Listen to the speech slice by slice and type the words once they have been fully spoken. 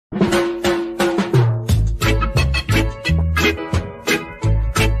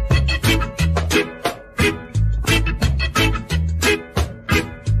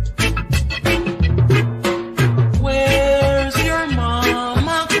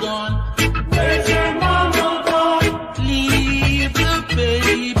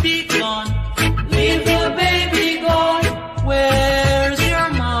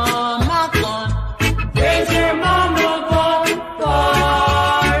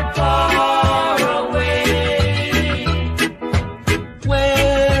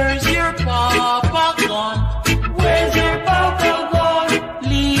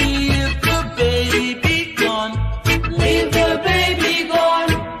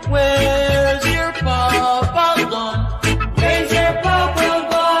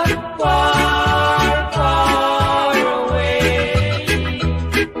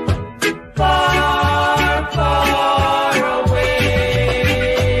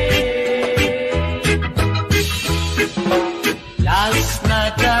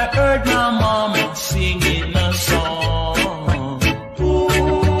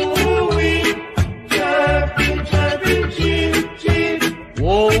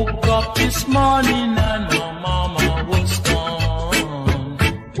this morning and my mama was gone.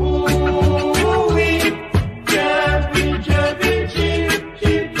 Ooh-wee, chirpy, chirpy, chip,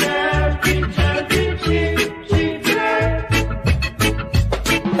 chip, chirpy, chirpy, chip, chip, chip.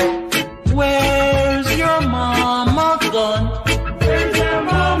 Where's your mama gone? Where's your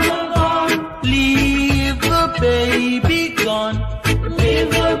mama gone? Leave the baby gone. Leave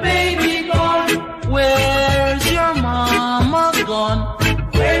the baby gone. Where's your mama gone?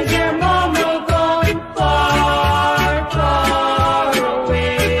 Where's your mama gone? Far, far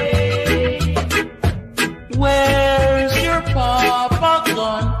away. Where's your papa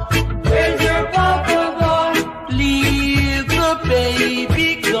gone? Where's your papa gone? Leave the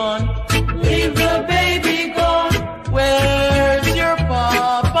baby gone. Leave the baby gone. Where's your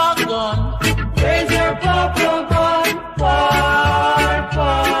papa gone? Where's your papa gone? Far,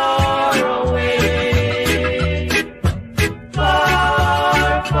 far away.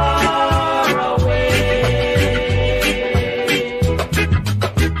 Far, far away.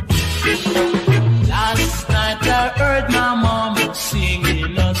 Last night I heard my mama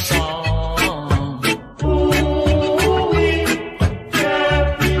singing a song. Ooh-wee,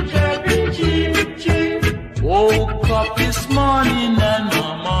 chirpy, chirpy, chip, chip. Woke up this morning and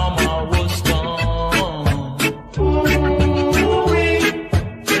my mama was gone. Ooh-wee,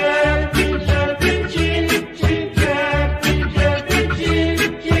 chirpy, chirpy, chip, chip, chirpy, chirpy, chip,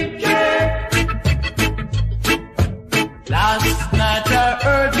 chip, chip. Last night I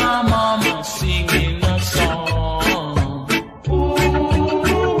heard my mama singing a song.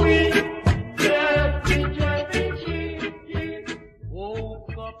 Ooh-wee, chirpy, chirpy, chip, chip.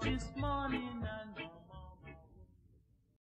 Woke up this morning and